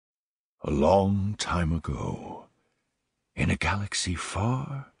A long time ago, in a galaxy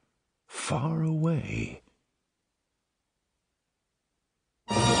far, far away.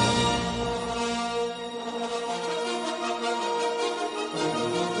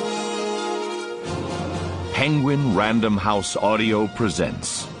 Penguin Random House Audio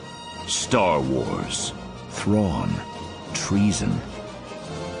presents Star Wars, Thrawn, Treason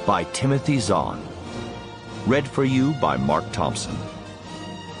by Timothy Zahn. Read for you by Marc Thompson.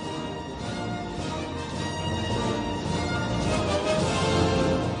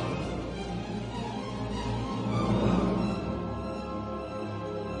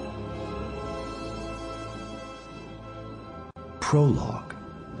 Prologue.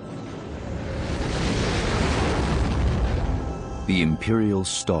 The Imperial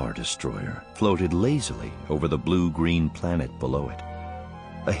Star Destroyer floated lazily over the blue-green planet below it.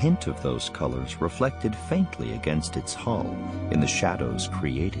 A hint of those colors reflected faintly against its hull in the shadows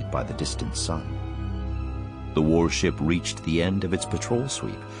created by the distant sun. The warship reached the end of its patrol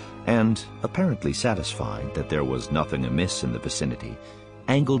sweep and, apparently satisfied that there was nothing amiss in the vicinity,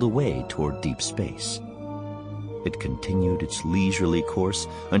 angled away toward deep space. It continued its leisurely course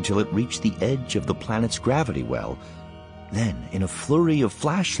until it reached the edge of the planet's gravity well, then, in a flurry of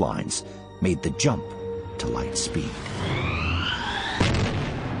flash lines, made the jump to light speed.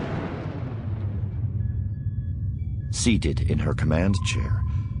 Seated in her command chair,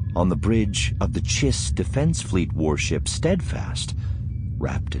 on the bridge of the Chiss Defense Fleet warship Steadfast,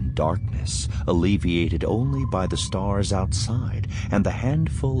 wrapped in darkness, alleviated only by the stars outside and the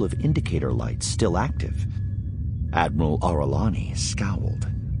handful of indicator lights still active, Admiral Ar'alani scowled.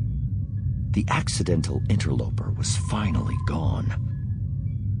 The accidental interloper was finally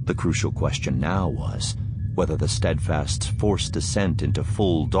gone. The crucial question now was whether the Steadfast's forced descent into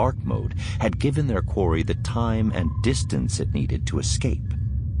full dark mode had given their quarry the time and distance it needed to escape.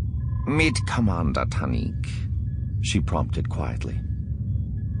 "Meet Commander Tanik," she prompted quietly.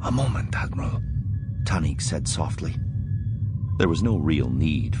 "A moment, Admiral," Tanik said softly. There was no real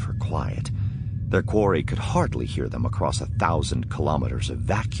need for quiet. Their quarry could hardly hear them across 1,000 kilometers of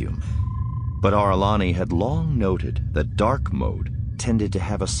vacuum. But Ar'alani had long noted that dark mode tended to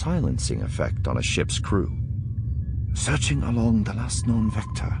have a silencing effect on a ship's crew. "Searching along the last known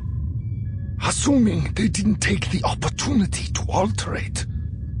vector." "Assuming they didn't take the opportunity to alter it,"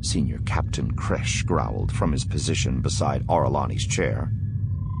 Senior Captain Kresh growled from his position beside Ar'alani's chair.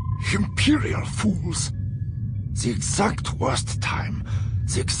 "Imperial fools. The exact worst time.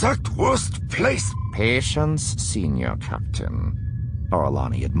 The exact worst place." "Patience, Senior Captain,"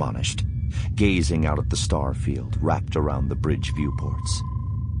 Ar'alani admonished, gazing out at the star field wrapped around the bridge viewports.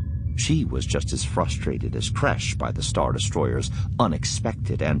 She was just as frustrated as Kresh by the Star Destroyer's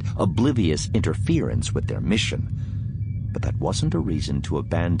unexpected and oblivious interference with their mission. But that wasn't a reason to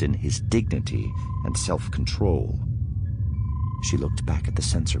abandon his dignity and self-control. She looked back at the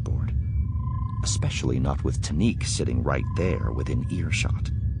sensor board, especially not with Tanik sitting right there within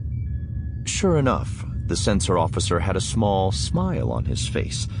earshot. Sure enough, the sensor officer had a small smile on his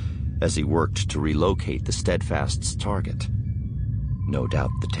face as he worked to relocate the Steadfast's target. No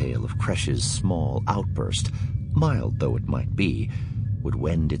doubt the tale of Kresh's small outburst, mild though it might be, would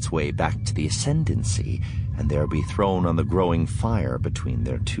wend its way back to the Ascendancy and there be thrown on the growing fire between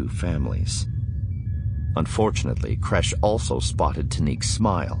their two families. Unfortunately, Kresh also spotted Tanik's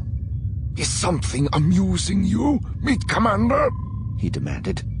smile. "Is something amusing you, Meet Commander?" he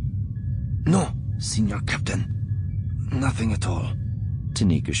demanded. "No, Senior Captain. Nothing at all,"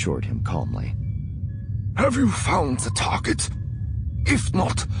 Tanik assured him calmly. "Have you found the target? If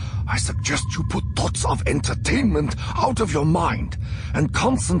not, I suggest you put thoughts of entertainment out of your mind and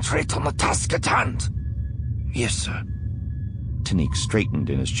concentrate on the task at hand." "Yes, sir." Tanik straightened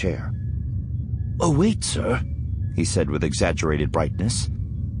in his chair. "Oh, wait, sir," he said with exaggerated brightness.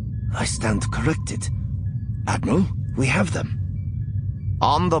 "I stand corrected. Admiral, we have them."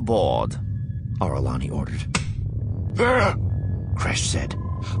 "On the board," Ar'alani ordered. "There," Kresh said,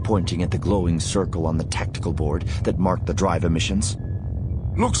 pointing at the glowing circle on the tactical board that marked the drive emissions.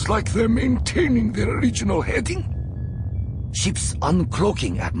 "Looks like they're maintaining their original heading." "Ship's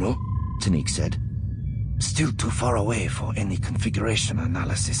uncloaking, Admiral," Tanik said. "Still too far away for any configuration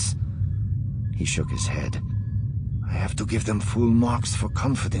analysis." He shook his head. "I have to give them full marks for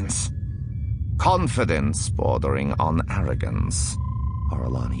confidence." "Confidence bordering on arrogance,"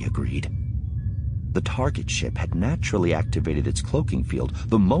 Ar'alani agreed. The target ship had naturally activated its cloaking field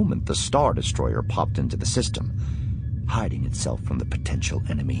the moment the Star Destroyer popped into the system, hiding itself from the potential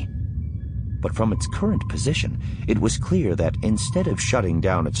enemy. But from its current position, it was clear that instead of shutting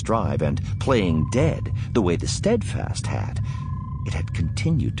down its drive and playing dead the way the Steadfast had, it had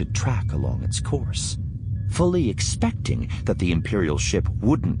continued to track along its course, fully expecting that the Imperial ship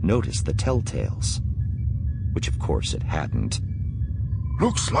wouldn't notice the telltales. Which of course it hadn't.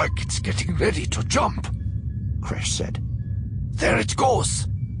 Looks like it's getting ready to jump, Kresh said. There it goes.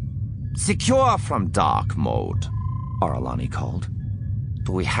 Secure from dark mode, Aralani called.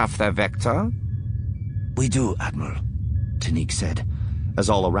 Do we have their vector? We do, Admiral, Tanique said, as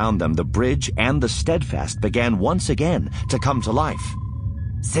all around them the bridge and the Steadfast began once again to come to life.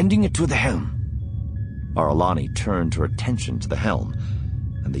 Sending it to the helm. Aralani turned her attention to the helm,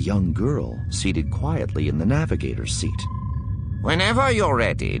 and the young girl seated quietly in the navigator's seat. Whenever you're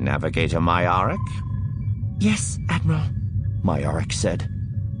ready, Navigator Myaric. Yes, Admiral, Myaric said.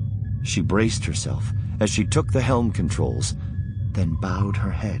 She braced herself as she took the helm controls, then bowed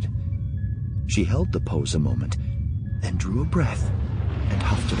her head. She held the pose a moment, then drew a breath and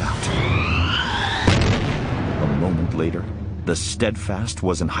huffed it out. A moment later, the Steadfast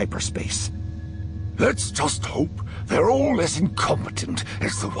was in hyperspace. Let's just hope they're all as incompetent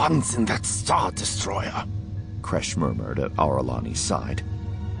as the ones in that Star Destroyer, Kresh murmured at Aralani's side.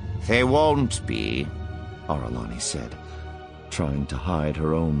 They won't be, Aralani said, trying to hide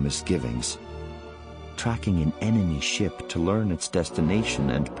her own misgivings. Tracking an enemy ship to learn its destination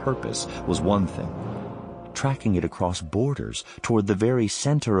and purpose was one thing. Tracking it across borders toward the very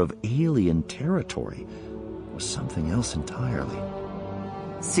center of alien territory was something else entirely.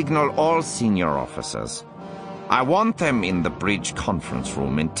 Signal all senior officers. I want them in the bridge conference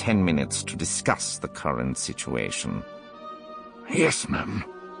room in 10 minutes to discuss the current situation. Yes, ma'am,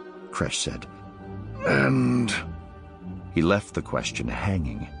 Kresh said. And... He left the question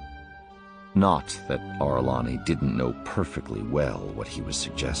hanging. Not that Aralani didn't know perfectly well what he was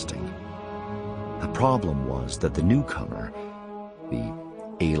suggesting. The problem was that the newcomer, the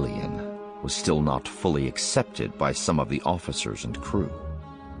alien, was still not fully accepted by some of the officers and crew.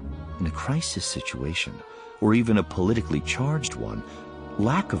 In a crisis situation, or even a politically charged one,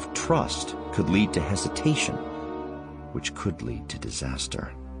 lack of trust could lead to hesitation, which could lead to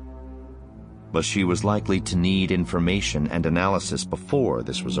disaster. But she was likely to need information and analysis before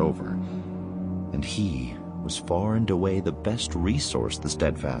this was over, and he was far and away the best resource the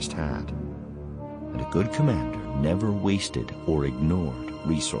Steadfast had. And a good commander never wasted or ignored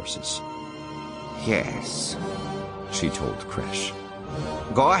resources. Yes, she told Kresh.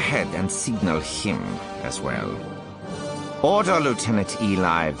 Go ahead and signal him as well. Order Lieutenant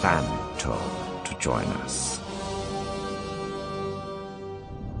Eli Vanto to join us.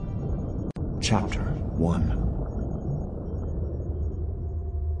 Chapter 1.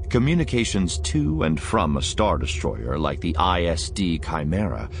 Communications to and from a Star Destroyer like the ISD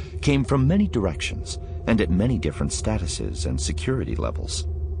Chimera came from many directions and at many different statuses and security levels.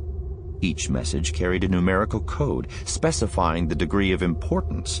 Each message carried a numerical code specifying the degree of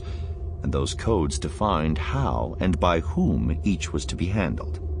importance, and those codes defined how and by whom each was to be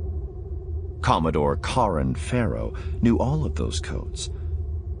handled. Commodore Karin Farrow knew all of those codes,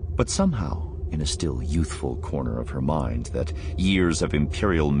 but somehow, in a still youthful corner of her mind that years of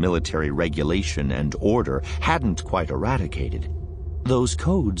Imperial military regulation and order hadn't quite eradicated, those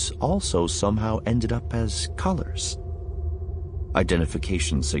codes also somehow ended up as colors.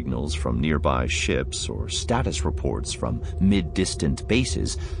 Identification signals from nearby ships or status reports from mid-distant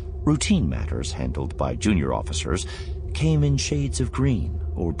bases, routine matters handled by junior officers, came in shades of green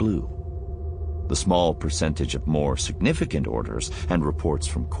or blue. The small percentage of more significant orders and reports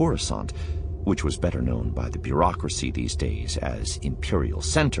from Coruscant, which was better known by the bureaucracy these days as Imperial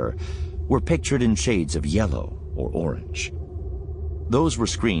Center, were pictured in shades of yellow or orange. Those were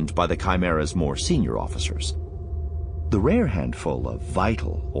screened by the Chimera's more senior officers. The rare handful of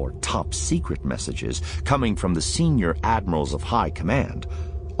vital or top-secret messages coming from the senior admirals of high command,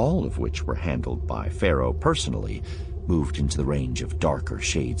 all of which were handled by Farrow personally, moved into the range of darker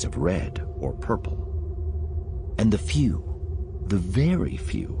shades of red or purple. And the few, the very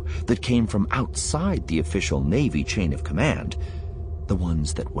few, that came from outside the official Navy chain of command, the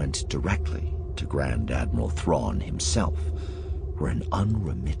ones that went directly to Grand Admiral Thrawn himself, were an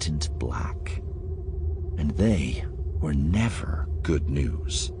unremittent black. And they were never good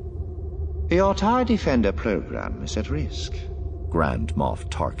news. Your TIE Defender program is at risk, Grand Moff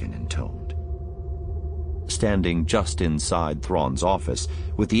Tarkin intoned. Standing just inside Thrawn's office,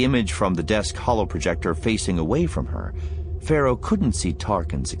 with the image from the desk holoprojector facing away from her, Farrow couldn't see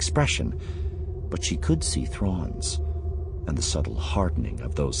Tarkin's expression, but she could see Thrawn's, and the subtle hardening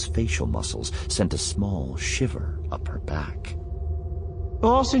of those facial muscles sent a small shiver up her back.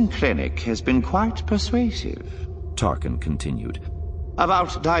 Orson Krennic has been quite persuasive, Tarkin continued,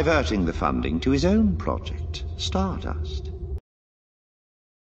 about diverting the funding to his own project, Stardust.